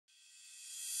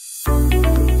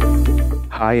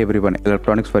Hi everyone,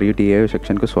 electronics for you TA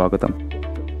సెక్షన్కు స్వాగతం.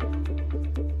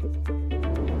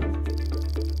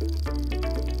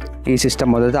 ఈ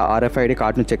system మొదట RFID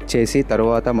కార్డును చెక్ చేసి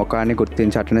తరువాత ముఖాన్ని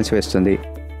గుర్తించి అటెండెన్స్ వేస్తుంది.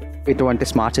 ఇటువంటి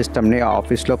స్మార్ట్ సిస్టమ్ని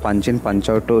ఆఫీస్లో పంచ్ ఇన్ పంచ్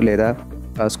అవుట్ లేదా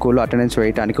స్కూల్లో అటెండెన్స్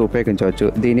వేయడానికి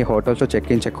ఉపయోగించవచ్చు. దీన్ని హోటల్స్లో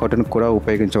చెక్ ఇన్ చెక్ అవుట్ను కూడా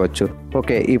ఉపయోగించవచ్చు.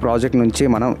 ఓకే, ఈ ప్రాజెక్ట్ నుంచి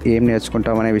మనం ఏం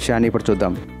నేర్చుకుంటాం అనే విషయాన్ని ఇప్పుడు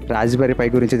చూద్దాం. రాస్బెర్రీ పై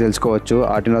గురించి తెలుసుకోవచ్చు.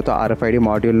 ఆర్డినోతో RFID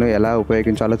మాడ్యూల్ను ఎలా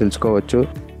ఉపయోగించాలో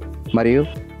తెలుసుకోవచ్చు. మరియు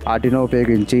ఆర్డినో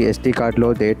ఉపయోగించి SD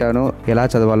కార్డులో డేటాను ఎలా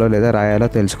చదవాలో లేదా రాయాలో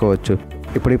తెలుసుకోవచ్చు.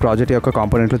 ఇప్పుడు ఈ ప్రాజెక్ట్ యొక్క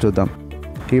కాంపోనెంట్లు చూద్దాం.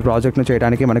 ఈ ప్రాజెక్ట్ను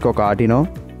చేయడానికి మనకు ఒక ఆర్డినో,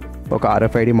 ఒక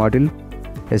RFID module,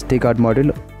 SD card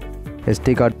module,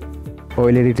 SD card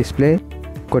OLED display,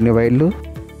 కొన్ని వైర్లు,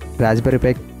 రాస్బెర్రీ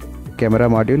పై camera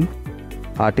module,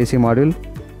 RTC module,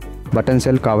 button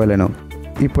cell కావాలను.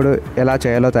 ఇప్పుడు ఎలా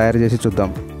చేయాలో తయారు చేసి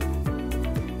చూద్దాం.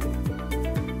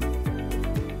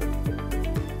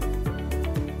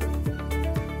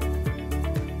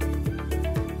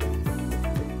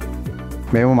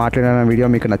 మేము మాట్లాడిన వీడియో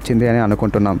మీకు నచ్చింది అని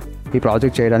అనుకుంటున్నాం. ఈ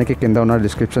ప్రాజెక్ట్ చేయడానికి కింద ఉన్న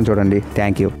డిస్క్రిప్షన్ చూడండి.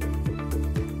 Thank you.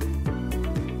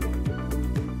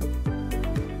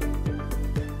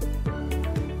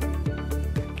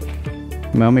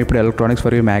 మేము ఇప్పుడు ఎలక్ట్రానిక్స్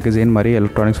ఫర్ యూ మ్యాగజైన్ మరియు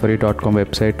electronicsforyou.com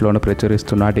వెబ్సైట్లోనూ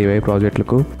ప్రచురిస్తున్న DIY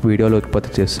ప్రాజెక్టులకు వీడియోలు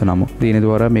ఉత్పత్తి చేస్తున్నాము. దీని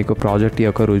ద్వారా మీకు ప్రాజెక్ట్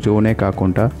యొక్క రుజువునే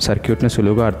కాకుండా సర్క్యూట్ని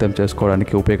సులువుగా అర్థం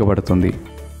చేసుకోవడానికి ఉపయోగపడుతుంది.